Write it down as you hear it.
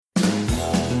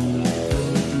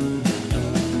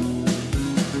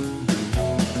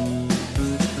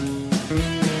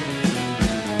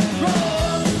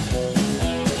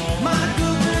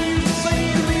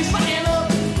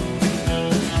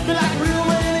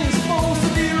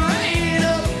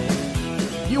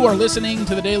You are listening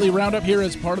to the Daily Roundup here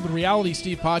as part of the Reality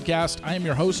Steve podcast. I am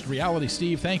your host, Reality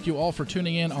Steve. Thank you all for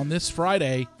tuning in on this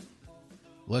Friday.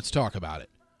 Let's talk about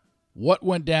it. What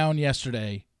went down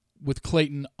yesterday with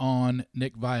Clayton on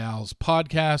Nick Vial's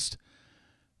podcast?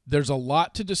 There's a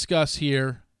lot to discuss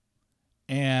here,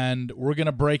 and we're going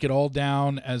to break it all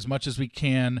down as much as we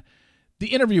can.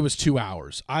 The interview was 2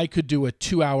 hours. I could do a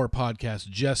 2-hour podcast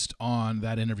just on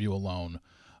that interview alone.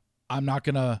 I'm not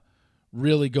going to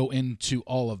really go into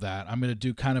all of that. I'm going to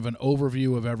do kind of an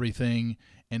overview of everything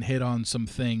and hit on some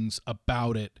things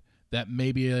about it that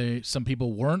maybe some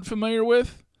people weren't familiar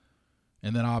with,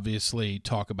 and then obviously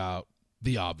talk about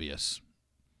the obvious.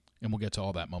 And we'll get to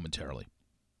all that momentarily.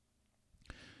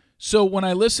 So when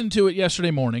I listened to it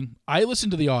yesterday morning, I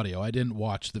listened to the audio. I didn't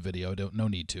watch the video. No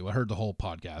need to. I heard the whole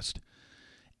podcast.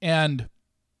 And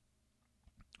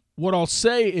what I'll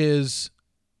say is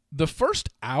the first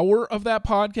hour of that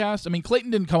podcast, I mean, Clayton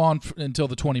didn't come on until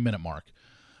the 20-minute mark.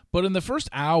 But in the first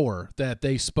hour that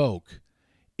they spoke,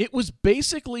 it was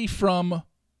basically from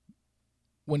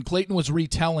when Clayton was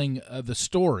retelling the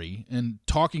story and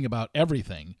talking about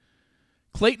everything.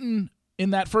 Clayton,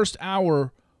 in that first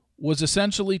hour, was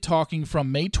essentially talking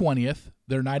from May 20th,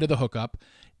 their night of the hookup,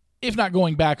 if not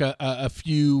going back a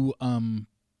few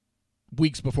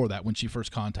weeks before that when she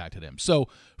first contacted him. So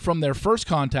from their first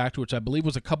contact, which I believe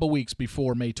was a couple weeks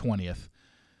before May 20th,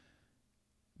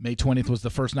 May 20th was the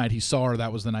first night he saw her.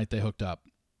 That was the night they hooked up.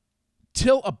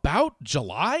 Till about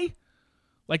July?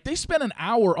 Like, they spent an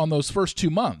hour on those first 2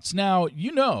 months. Now,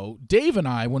 you know, Dave and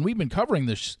I, when we've been covering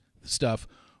this stuff,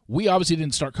 we obviously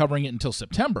didn't start covering it until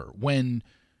September, when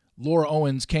Laura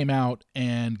Owens came out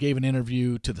and gave an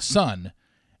interview to The Sun,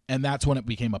 and that's when it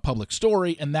became a public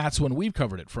story, and that's when we've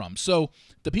covered it from. So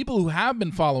the people who have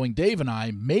been following Dave and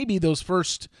I, maybe that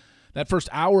first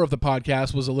hour of the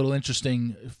podcast was a little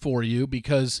interesting for you,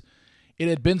 because it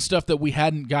had been stuff that we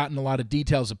hadn't gotten a lot of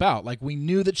details about. Like, we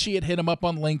knew that she had hit him up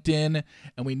on LinkedIn,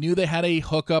 and we knew they had a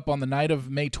hookup on the night of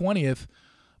May 20th,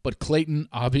 but Clayton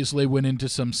obviously went into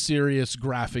some serious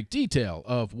graphic detail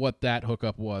of what that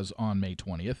hookup was on May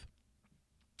 20th.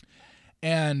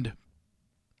 And,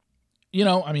 you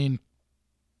know, I mean,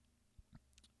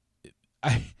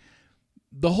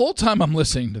 the whole time I'm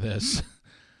listening to this,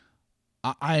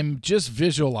 I'm just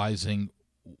visualizing,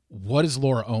 what is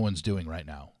Laura Owens doing right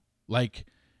now? Like,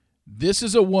 this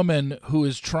is a woman who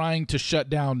is trying to shut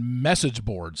down message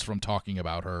boards from talking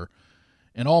about her,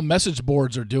 and all message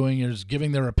boards are doing is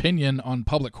giving their opinion on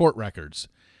public court records.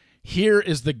 Here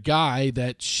is the guy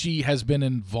that she has been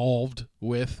involved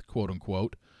with, quote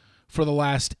unquote, for the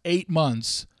last 8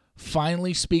 months,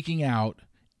 finally speaking out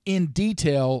in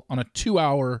detail on a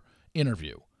 2-hour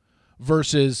interview,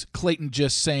 versus Clayton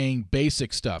just saying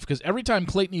basic stuff. Because every time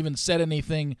Clayton even said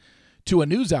anything to a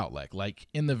news outlet, like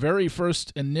in the very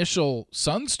first initial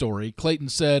Sun story, Clayton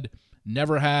said,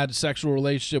 never had a sexual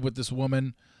relationship with this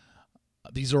woman.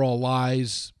 These are all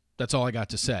lies. That's all I got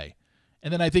to say.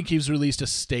 And then I think he's released a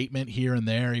statement here and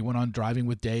there. He went on Driving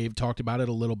with Dave, talked about it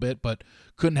a little bit, but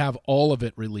couldn't have all of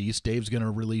it released. Dave's going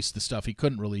to release the stuff he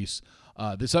couldn't release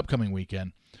this upcoming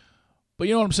weekend. But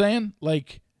you know what I'm saying?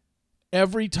 Like,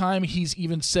 every time he's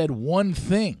even said one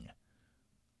thing,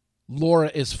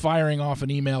 Laura is firing off an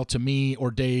email to me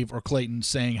or Dave or Clayton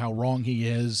saying how wrong he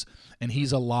is and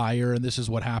he's a liar and this is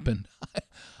what happened.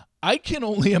 I can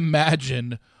only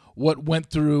imagine what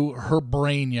went through her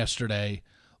brain yesterday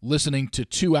listening to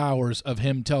 2 hours of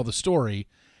him tell the story.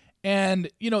 And,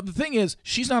 you know, the thing is,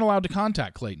 she's not allowed to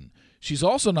contact Clayton. She's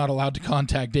also not allowed to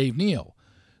contact Dave Neal.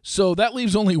 So that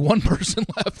leaves only one person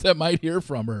left that might hear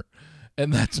from her,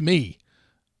 and that's me.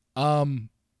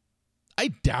 I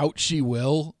doubt she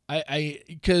will.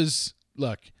 Because,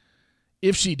 look,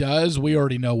 if she does, we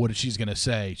already know what she's going to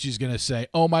say. She's going to say,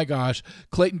 oh my gosh,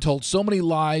 Clayton told so many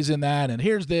lies in that, and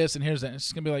here's this, and here's that.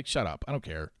 It's going to be like, shut up. I don't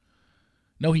care.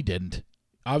 No, he didn't.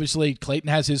 Obviously, Clayton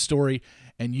has his story,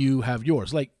 and you have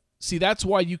yours. Like, see, that's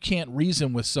why you can't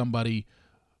reason with somebody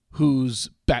who's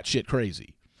batshit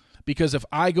crazy. Because if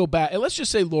I go back, and let's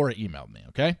just say Laura emailed me,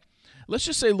 okay? Let's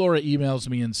just say Laura emails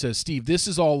me and says, Steve, this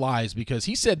is all lies because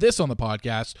he said this on the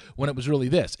podcast when it was really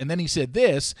this. And then he said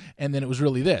this, and then it was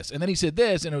really this. And then he said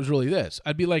this, and it was really this.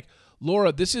 I'd be like,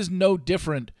 Laura, this is no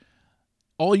different.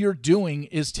 All you're doing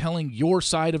is telling your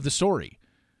side of the story.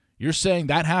 You're saying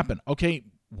that happened. Okay,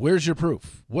 where's your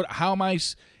proof? How am I,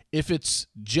 if it's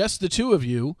just the two of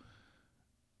you,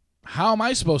 how am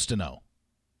I supposed to know?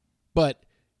 But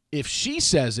if she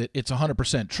says it, it's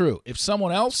 100% true. If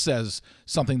someone else says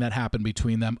something that happened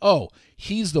between them, oh,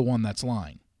 he's the one that's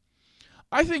lying.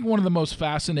 I think one of the most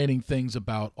fascinating things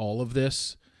about all of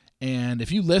this, And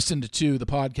if you listened to the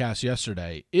podcast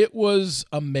yesterday, it was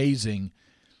amazing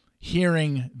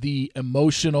hearing the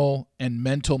emotional and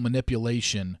mental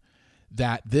manipulation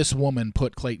that this woman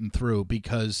put Clayton through,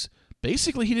 because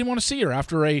basically he didn't want to see her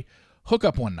after a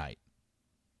hookup one night.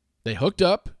 They hooked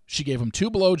up. She gave him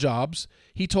 2 blowjobs.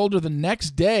 He told her the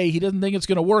next day he doesn't think it's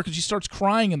going to work, and she starts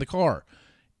crying in the car.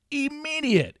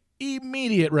 Immediate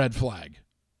red flag.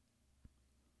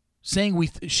 Saying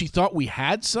she thought we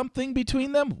had something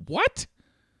between them? What?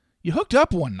 You hooked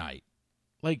up one night.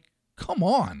 Like, come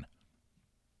on.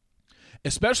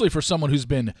 Especially for someone who's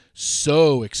been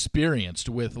so experienced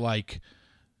with, like,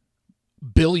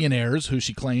 billionaires who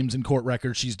she claims in court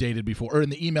records she's dated before, or in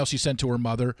the email she sent to her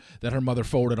mother that her mother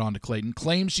forwarded on to Clayton,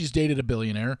 claims she's dated a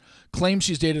billionaire, claims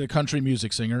she's dated a country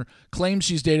music singer, claims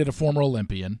she's dated a former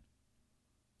Olympian.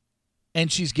 And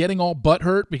she's getting all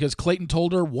butthurt because Clayton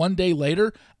told her one day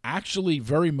later, actually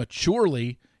very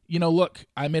maturely, look,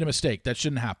 I made a mistake. That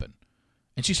shouldn't happen.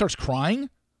 And she starts crying.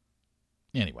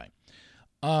 Anyway.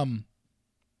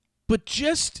 But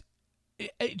just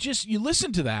you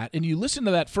listen to that, and you listen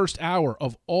to that first hour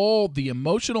of all the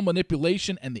emotional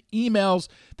manipulation and the emails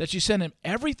that she sent him.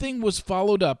 Everything was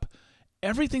followed up.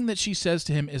 Everything that she says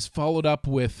to him is followed up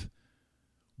with,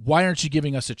 why aren't you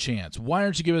giving us a chance? Why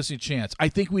aren't you giving us a chance? I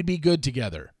think we'd be good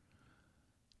together.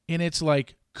 And it's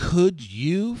like, could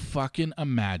you fucking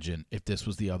imagine if this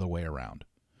was the other way around?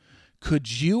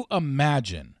 Could you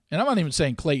imagine? And I'm not even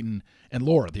saying Clayton and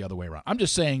Laura the other way around. I'm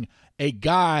just saying a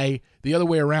guy the other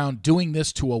way around doing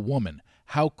this to a woman.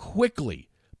 How quickly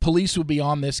police would be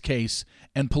on this case,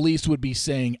 and police would be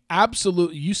saying,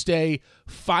 absolutely, you stay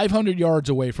 500 yards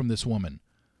away from this woman.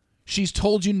 She's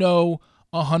told you no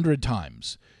 100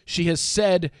 times. She has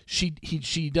said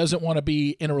she doesn't want to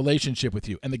be in a relationship with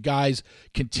you, and the guy's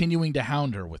continuing to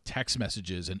hound her with text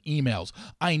messages and emails.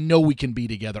 I know we can be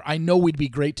together. I know we'd be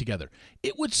great together.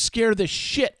 It would scare the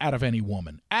shit out of any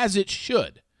woman, as it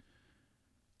should.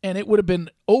 And it would have been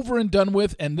over and done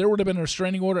with, and there would have been a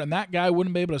restraining order, and that guy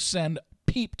wouldn't be able to send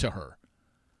peep to her.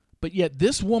 But yet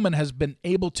this woman has been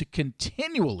able to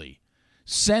continually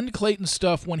send Clayton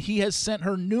stuff when he has sent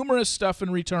her numerous stuff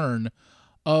in return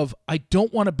of, I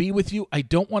don't want to be with you, I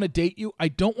don't want to date you, I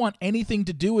don't want anything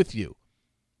to do with you.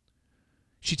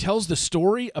 She tells the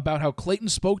story about how Clayton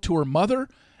spoke to her mother,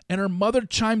 and her mother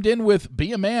chimed in with,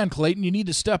 be a man, Clayton, you need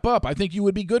to step up. I think you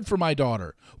would be good for my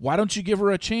daughter. Why don't you give her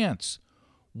a chance?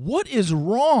 What is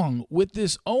wrong with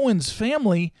this Owens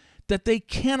family that they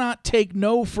cannot take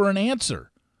no for an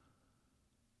answer?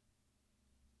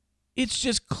 It's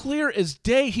just clear as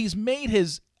day. He's made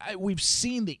we've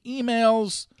seen the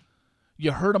emails.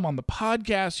 You heard him on the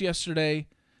podcast yesterday.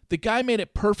 The guy made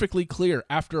it perfectly clear.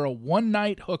 After a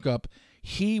one-night hookup,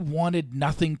 he wanted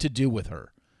nothing to do with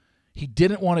her. He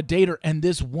didn't want to date her, and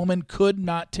this woman could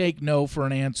not take no for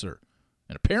an answer.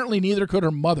 And apparently neither could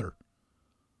her mother.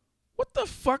 What the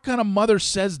fuck kind of mother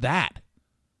says that?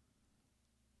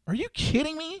 Are you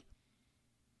kidding me?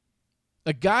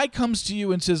 A guy comes to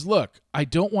you and says, look, I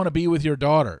don't want to be with your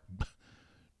daughter.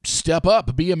 Step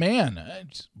up, be a man.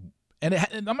 And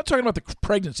I'm not talking about the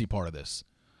pregnancy part of this.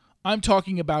 I'm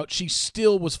talking about she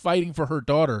still was fighting for her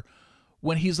daughter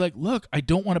when he's like, look, I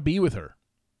don't want to be with her.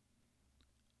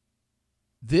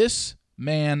 This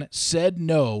man said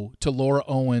no to Laura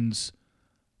Owens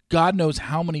God knows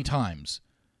how many times.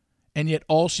 And yet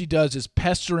all she does is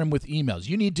pester him with emails.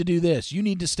 You need to do this. You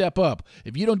need to step up.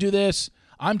 If you don't do this,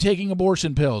 I'm taking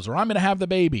abortion pills, or I'm going to have the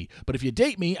baby. But if you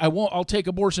date me, I'll take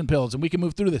abortion pills and we can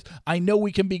move through this. I know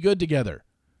we can be good together.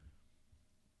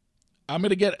 I'm going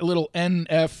to get a little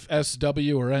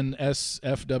NFSW or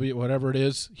NSFW, whatever it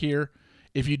is here.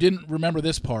 If you didn't remember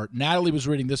this part, Natalie was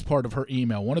reading this part of her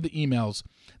email, one of the emails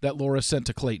that Laura sent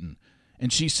to Clayton.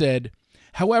 And she said,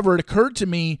 however, it occurred to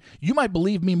me you might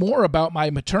believe me more about my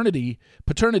paternity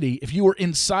if you were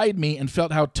inside me and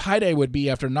felt how tight I would be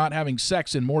after not having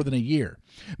sex in more than a year.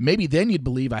 Maybe then you'd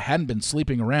believe I hadn't been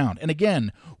sleeping around. And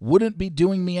again, wouldn't be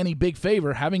doing me any big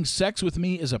favor. Having sex with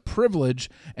me is a privilege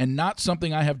and not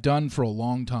something I have done for a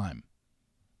long time.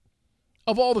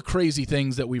 Of all the crazy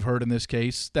things that we've heard in this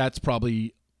case, that's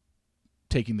probably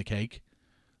taking the cake.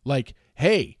 Like,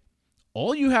 hey,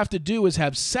 all you have to do is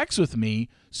have sex with me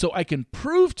so I can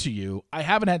prove to you I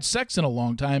haven't had sex in a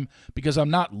long time because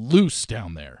I'm not loose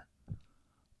down there.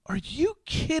 Are you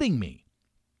kidding me?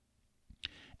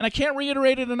 And I can't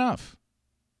reiterate it enough.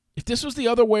 If this was the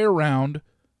other way around,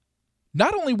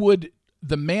 not only would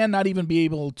the man not even be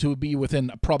able to be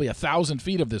within probably 1,000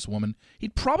 feet of this woman,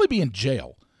 he'd probably be in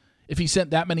jail if he sent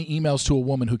that many emails to a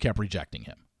woman who kept rejecting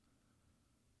him.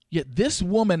 Yet this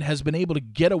woman has been able to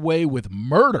get away with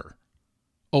murder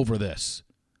over this.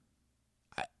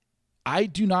 I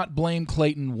do not blame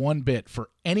Clayton one bit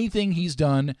for anything he's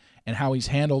done and how he's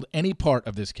handled any part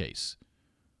of this case.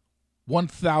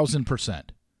 1,000%.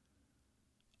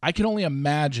 I can only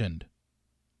imagine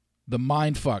the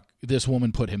mindfuck this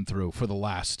woman put him through for the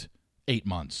last 8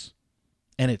 months.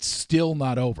 And it's still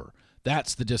not over.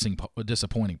 That's the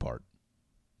disappointing part.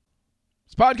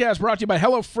 This podcast brought to you by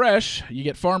HelloFresh. You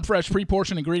get farm fresh,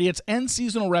 pre-portioned ingredients and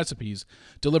seasonal recipes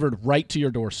delivered right to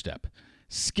your doorstep.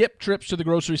 Skip trips to the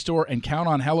grocery store and count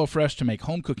on HelloFresh to make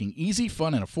home cooking easy,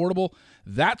 fun, and affordable.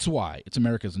 That's why it's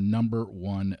America's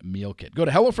 #1 meal kit. Go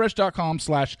to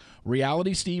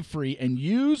HelloFresh.com/RealitySteveFree and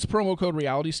use promo code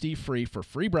RealitySteveFree for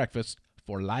free breakfast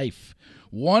for life.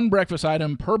 One breakfast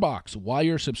item per box while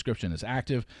your subscription is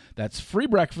active. That's free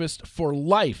breakfast for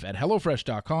life at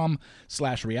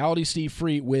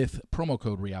HelloFresh.com/RealitySteveFree with promo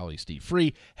code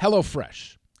RealitySteveFree.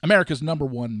 HelloFresh, America's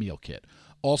 #1 meal kit.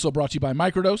 Also brought to you by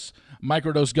Microdose.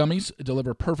 Microdose gummies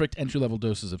deliver perfect entry-level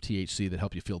doses of THC that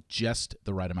help you feel just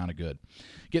the right amount of good.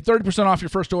 Get 30% off your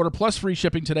first order plus free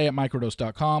shipping today at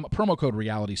microdose.com. Promo code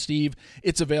RealitySteve.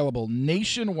 It's available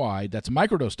nationwide. That's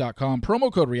microdose.com.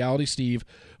 Promo code RealitySteve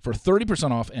for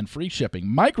 30% off and free shipping.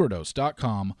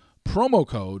 Microdose.com. Promo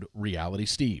code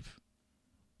RealitySteve.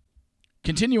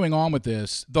 Continuing on with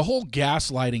this, the whole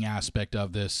gaslighting aspect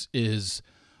of this is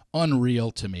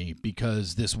unreal to me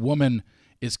because this woman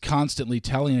is constantly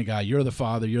telling a guy, you're the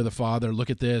father, look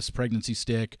at this, pregnancy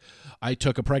stick. I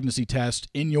took a pregnancy test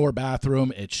in your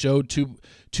bathroom. It showed two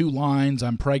lines,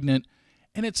 I'm pregnant.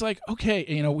 And it's like,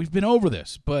 okay, we've been over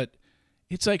this, but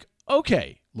it's like,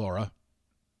 okay, Laura.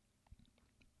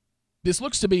 This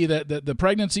looks to be that the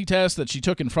pregnancy test that she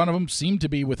took in front of him seemed to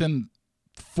be within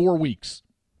 4 weeks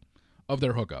of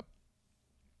their hookup.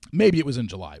 Maybe it was in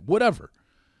July, whatever.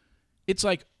 It's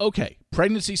like, okay,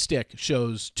 pregnancy stick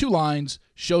shows 2 lines,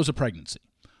 shows a pregnancy.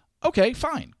 Okay,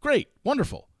 fine, great,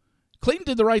 wonderful. Clayton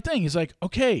did the right thing. He's like,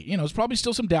 okay, there's probably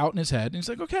still some doubt in his head. And he's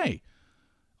like, okay,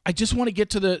 I just want to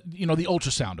get to the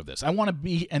ultrasound of this. I want to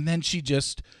be, and then she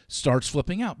just starts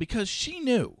flipping out because she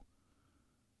knew,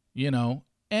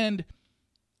 and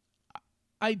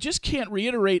I just can't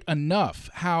reiterate enough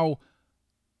how,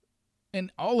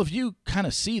 and all of you kind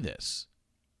of see this,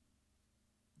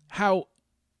 how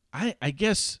I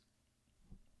guess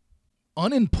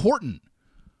unimportant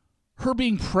her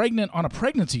being pregnant on a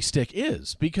pregnancy stick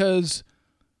is, because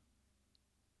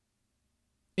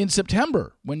in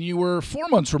September, when you were 4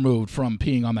 months removed from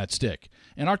peeing on that stick,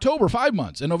 in October 5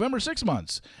 months, in November 6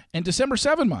 months, and December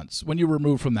 7 months when you were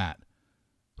removed from that,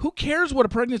 who cares what a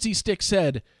pregnancy stick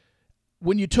said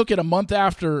when you took it a month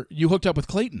after you hooked up with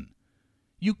Clayton?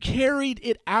 You carried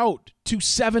it out to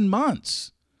 7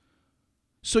 months.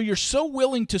 So you're so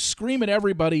willing to scream at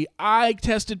everybody, I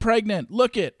tested pregnant,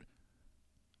 look it.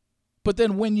 But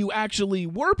then when you actually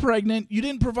were pregnant, you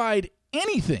didn't provide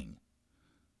anything.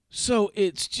 So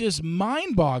it's just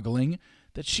mind-boggling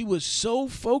that she was so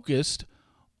focused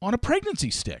on a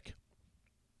pregnancy stick.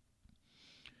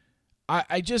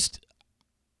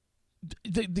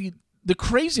 The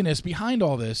craziness behind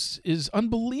all this is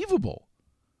unbelievable.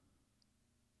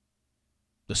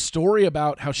 The story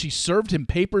about how she served him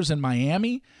papers in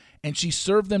Miami, and she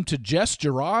served them to Jess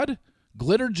Gerard,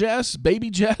 Glitter Jess, Baby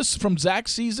Jess from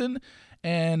Zach's season,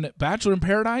 and Bachelor in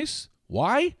Paradise.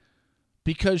 Why?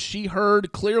 Because she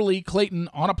heard clearly Clayton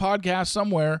on a podcast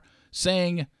somewhere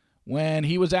saying, when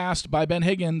he was asked by Ben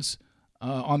Higgins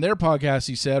on their podcast,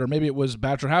 he said, or maybe it was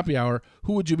Bachelor Happy Hour,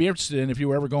 who would you be interested in if you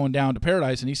were ever going down to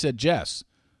Paradise? And he said, Jess.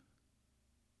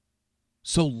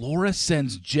 So Laura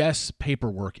sends Jess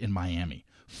paperwork in Miami.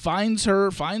 Finds her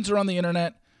on the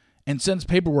internet, and sends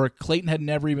paperwork. Clayton had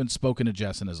never even spoken to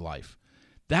Jess in his life.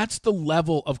 That's the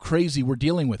level of crazy we're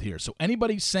dealing with here. So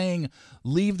anybody saying,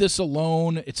 leave this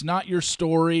alone, it's not your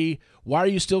story, why are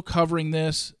you still covering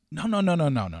this? No.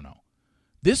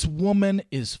 This woman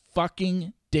is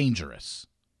fucking dangerous.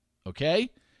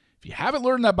 Okay? If you haven't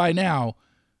learned that by now,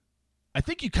 I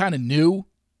think you kind of knew,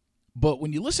 but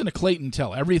when you listen to Clayton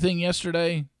tell everything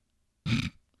yesterday,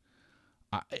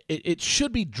 it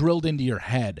should be drilled into your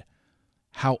head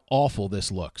how awful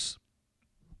this looks.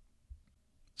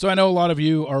 So I know a lot of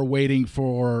you are waiting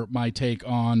for my take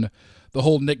on the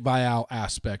whole Nick Viall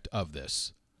aspect of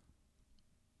this.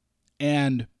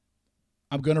 And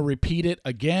I'm going to repeat it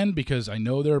again because I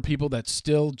know there are people that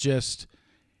still just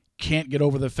can't get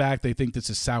over the fact they think this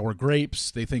is sour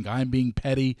grapes. They think I'm being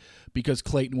petty because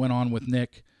Clayton went on with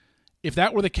Nick. If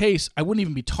that were the case, I wouldn't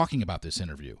even be talking about this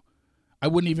interview. I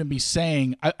wouldn't even be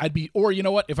saying, or you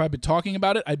know what, if I'd been talking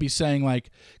about it, I'd be saying like,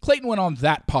 Clayton went on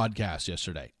that podcast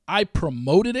yesterday. I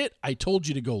promoted it. I told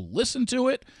you to go listen to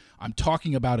it. I'm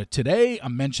talking about it today.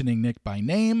 I'm mentioning Nick by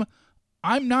name.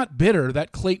 I'm not bitter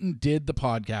that Clayton did the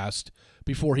podcast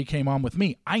before he came on with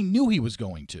me. I knew he was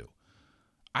going to.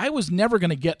 I was never going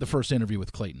to get the first interview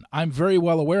with Clayton. I'm very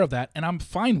well aware of that, and I'm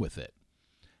fine with it.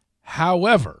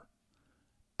 However,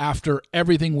 after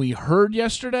everything we heard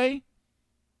yesterday,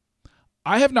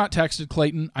 I have not texted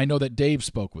Clayton. I know that Dave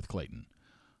spoke with Clayton.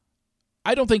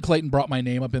 I don't think Clayton brought my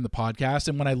name up in the podcast,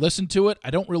 and when I listened to it, I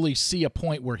don't really see a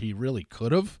point where he really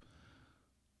could have.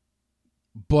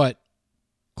 But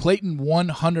Clayton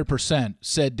 100%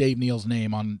 said Dave Neal's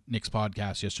name on Nick's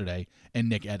podcast yesterday, and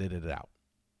Nick edited it out.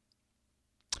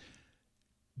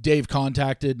 Dave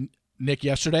contacted Nick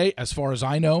yesterday. As far as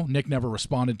I know, Nick never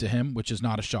responded to him, which is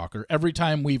not a shocker. Every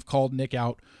time we've called Nick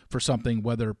out for something,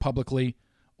 whether publicly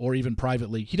or even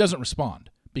privately, he doesn't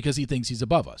respond because he thinks he's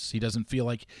above us. He doesn't feel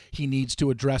like he needs to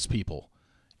address people,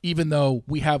 even though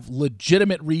we have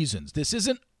legitimate reasons. This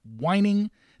isn't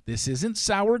whining. This isn't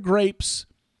sour grapes.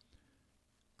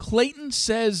 Clayton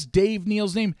says Dave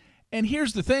Neal's name. And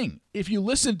here's the thing. If you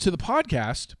listen to the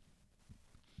podcast,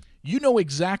 you know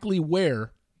exactly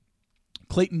where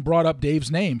Clayton brought up Dave's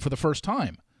name for the first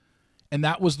time. And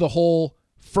that was the whole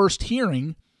first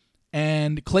hearing.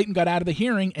 And Clayton got out of the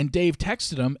hearing, and Dave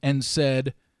texted him and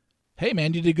said, hey,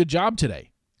 man, you did a good job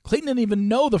today. Clayton didn't even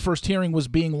know the first hearing was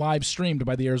being live streamed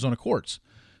by the Arizona courts.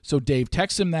 So Dave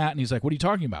texts him that, and he's like, what are you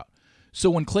talking about? So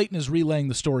when Clayton is relaying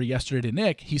the story yesterday to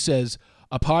Nick, he says,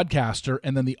 a podcaster,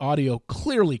 and then the audio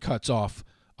clearly cuts off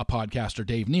a podcaster,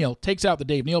 Dave Neal, takes out the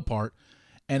Dave Neal part,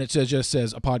 and it just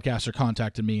says, a podcaster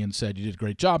contacted me and said, you did a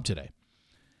great job today.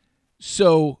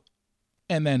 So,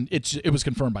 and then it was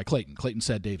confirmed by Clayton. Clayton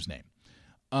said Dave's name.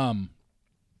 And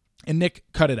Nick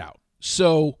cut it out.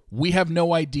 So we have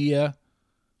no idea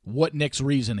what Nick's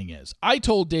reasoning is. I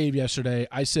told Dave yesterday,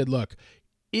 I said, look,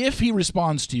 if he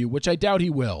responds to you, which I doubt he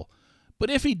will, but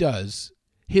if he does,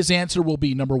 his answer will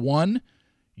be, number one,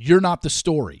 you're not the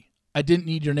story. I didn't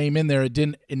need your name in there. It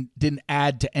didn't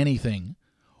add to anything.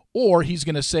 Or he's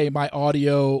going to say my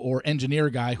audio or engineer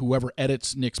guy, whoever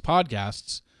edits Nick's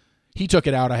podcasts, he took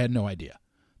it out. I had no idea.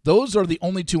 Those are the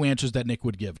only two answers that Nick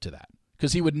would give to that.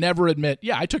 Because he would never admit,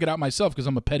 yeah, I took it out myself because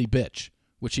I'm a petty bitch,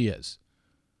 which he is.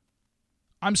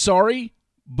 I'm sorry,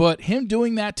 but him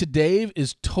doing that to Dave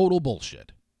is total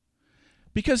bullshit.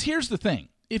 Because here's the thing.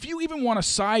 If you even want to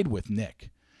side with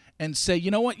Nick and say,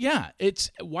 you know what, yeah,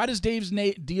 why does Dave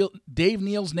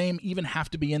Neal's name even have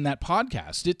to be in that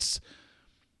podcast?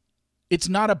 It's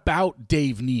not about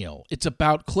Dave Neal. It's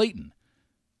about Clayton.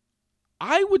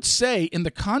 I would say in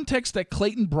the context that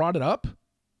Clayton brought it up,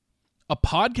 a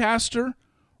podcaster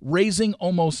raising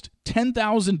almost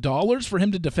 $10,000 for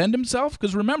him to defend himself,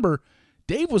 because remember,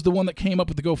 Dave was the one that came up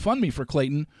with the GoFundMe for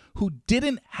Clayton, who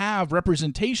didn't have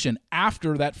representation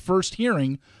after that first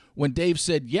hearing when Dave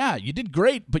said, yeah, you did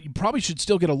great, but you probably should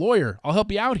still get a lawyer. I'll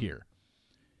help you out here.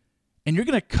 And you're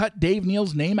going to cut Dave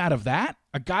Neal's name out of that?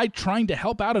 A guy trying to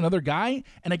help out another guy,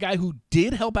 and a guy who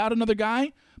did help out another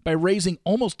guy by raising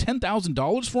almost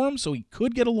 $10,000 for him so he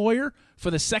could get a lawyer for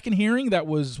the second hearing that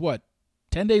was,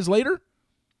 10 days later?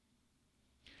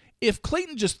 If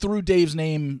Clayton just threw Dave's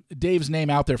name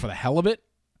out there for the hell of it,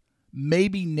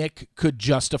 maybe Nick could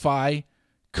justify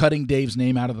cutting Dave's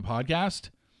name out of the podcast.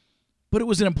 But it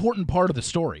was an important part of the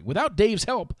story. Without Dave's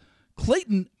help,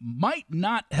 Clayton might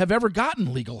not have ever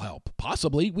gotten legal help.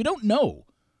 Possibly. We don't know.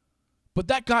 But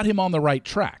that got him on the right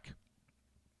track.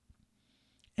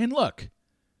 And look,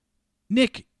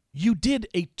 Nick, you did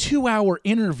a 2-hour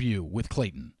interview with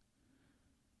Clayton.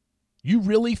 You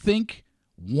really think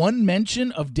one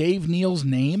mention of Dave Neal's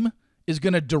name is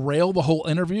going to derail the whole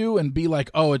interview and be like,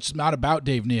 oh, it's not about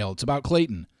Dave Neal, it's about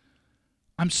Clayton?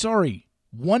 I'm sorry.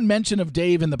 One mention of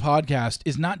Dave in the podcast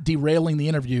is not derailing the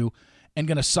interview and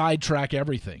going to sidetrack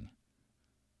everything.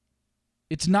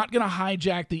 It's not going to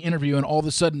hijack the interview and all of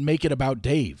a sudden make it about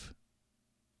Dave.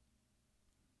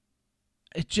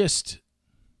 It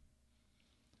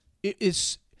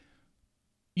is,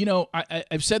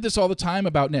 I've said this all the time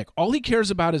about Nick. All he cares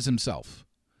about is himself.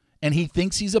 And he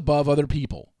thinks he's above other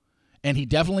people. And he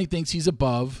definitely thinks he's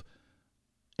above,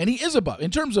 and he is above,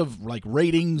 in terms of like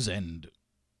ratings and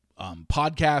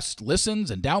podcast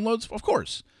listens and downloads, of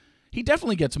course. He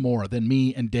definitely gets more than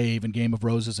me and Dave and Game of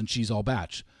Roses and She's All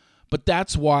Batch. But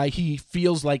that's why he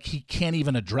feels like he can't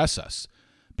even address us,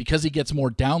 because he gets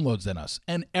more downloads than us.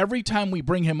 And every time we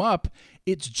bring him up,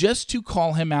 it's just to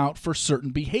call him out for certain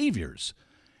behaviors.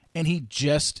 And he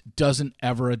just doesn't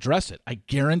ever address it. I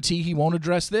guarantee he won't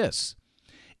address this.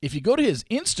 If you go to his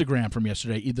Instagram from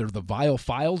yesterday, either the Vile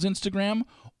Files Instagram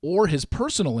or his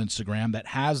personal Instagram that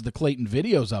has the Clayton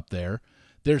videos up there,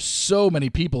 there's so many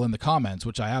people in the comments,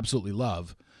 which I absolutely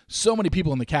love. So many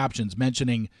people in the captions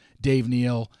mentioning Dave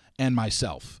Neal and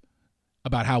myself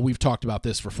about how we've talked about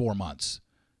this for 4 months.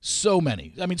 So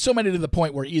many. I mean, so many to the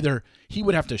point where either he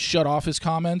would have to shut off his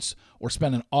comments or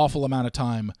spend an awful amount of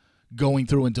time going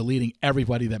through and deleting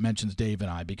everybody that mentions Dave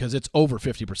and I, because it's over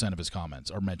 50% of his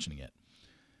comments are mentioning it.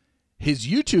 His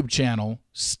YouTube channel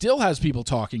still has people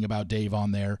talking about Dave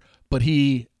on there, but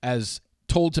he, as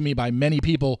told to me by many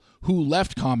people who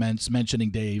left comments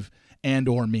mentioning Dave and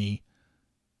or me,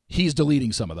 he's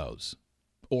deleting some of those,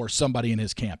 or somebody in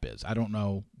his camp is. I don't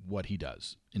know what he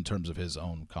does in terms of his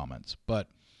own comments, but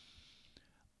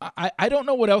I don't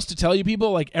know what else to tell you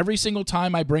people. Like, every single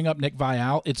time I bring up Nick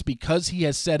Viall, it's because he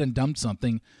has said and done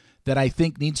something that I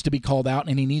think needs to be called out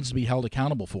and he needs to be held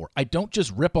accountable for. I don't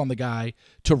just rip on the guy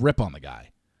to rip on the guy.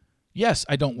 Yes,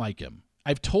 I don't like him.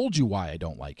 I've told you why I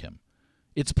don't like him.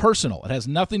 It's personal. It has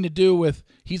nothing to do with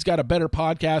he's got a better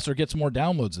podcast or gets more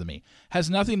downloads than me. Has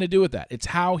nothing to do with that. It's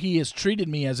how he has treated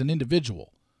me as an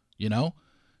individual, you know?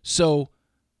 So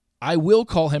I will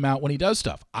call him out when he does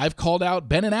stuff. I've called out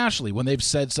Ben and Ashley when they've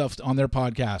said stuff on their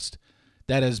podcast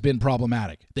that has been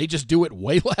problematic. They just do it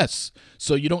way less,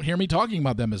 so you don't hear me talking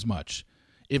about them as much.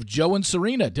 If Joe and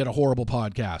Serena did a horrible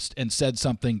podcast and said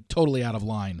something totally out of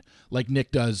line, like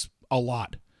Nick does a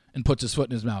lot and puts his foot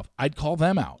in his mouth, I'd call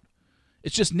them out.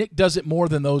 It's just Nick does it more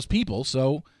than those people,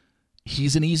 so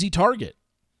he's an easy target.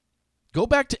 Go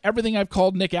back to everything I've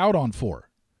called Nick out on for.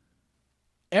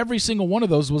 Every single one of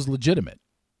those was legitimate.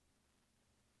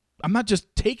 I'm not just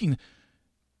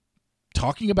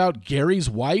talking about Gary's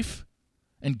wife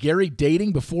and Gary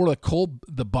dating before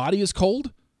the body is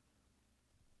cold.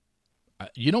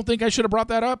 You don't think I should have brought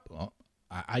that up? Well,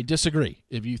 I disagree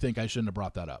if you think I shouldn't have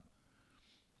brought that up.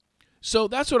 So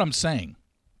that's what I'm saying.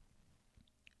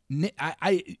 We're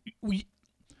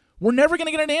never going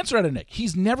to get an answer out of Nick.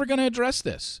 He's never going to address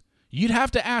this. You'd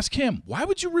have to ask him, why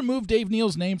would you remove Dave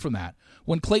Neal's name from that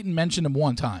when Clayton mentioned him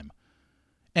one time?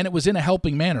 And it was in a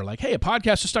helping manner, like, hey, a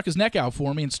podcaster stuck his neck out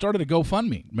for me and started a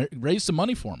GoFundMe, raised some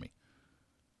money for me.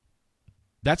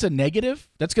 That's a negative?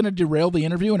 That's going to derail the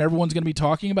interview and everyone's going to be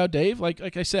talking about Dave?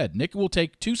 Like I said, Nick will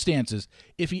take two stances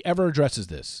if he ever addresses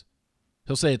this.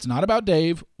 He'll say it's not about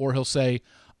Dave, or he'll say,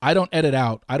 I don't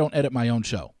edit my own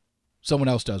show. Someone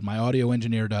else does. My audio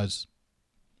engineer does.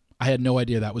 I had no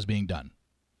idea that was being done.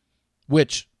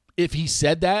 Which, if he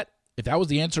said that, if that was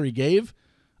the answer he gave,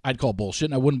 I'd call bullshit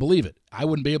and I wouldn't believe it. I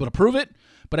wouldn't be able to prove it,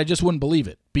 but I just wouldn't believe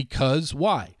it. Because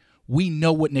why? We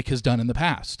know what Nick has done in the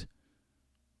past.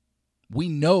 We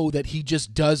know that he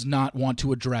just does not want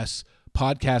to address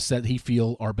podcasts that he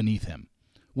feel are beneath him,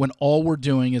 when all we're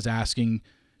doing is asking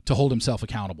to hold himself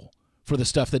accountable for the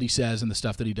stuff that he says and the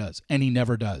stuff that he does. And he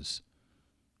never does.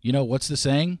 You know, what's the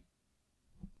saying?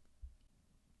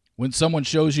 When someone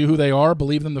shows you who they are,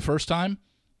 believe them the first time.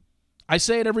 I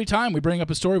say it every time we bring up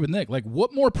a story with Nick. Like,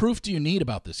 what more proof do you need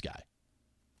about this guy?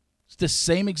 It's the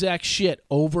same exact shit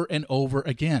over and over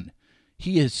again.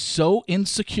 He is so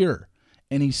insecure,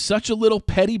 and he's such a little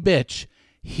petty bitch,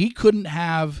 he couldn't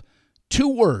have 2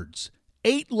 words,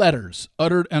 8 letters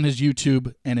uttered on his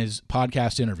YouTube and his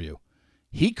podcast interview.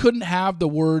 He couldn't have the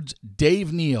words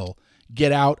Dave Neal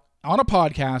get out on a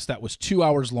podcast that was 2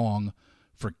 hours long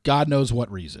for God knows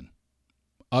what reason,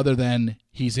 other than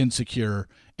he's insecure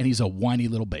and he's a whiny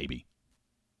little baby.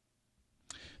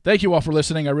 Thank you all for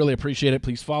listening. I really appreciate it.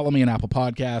 Please follow me on Apple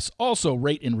Podcasts. Also,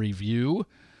 rate and review.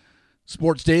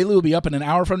 Sports Daily will be up in an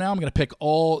hour from now. I'm going to pick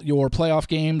all your playoff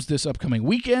games this upcoming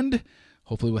weekend.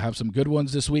 Hopefully we'll have some good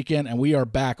ones this weekend. And we are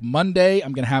back Monday.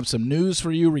 I'm going to have some news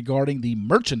for you regarding the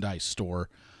merchandise store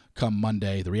come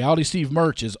Monday. The Reality Steve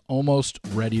merch is almost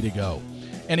ready to go.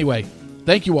 Anyway,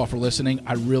 thank you all for listening.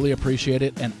 I really appreciate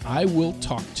it. And I will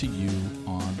talk to you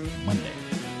on Monday.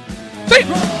 See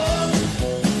you!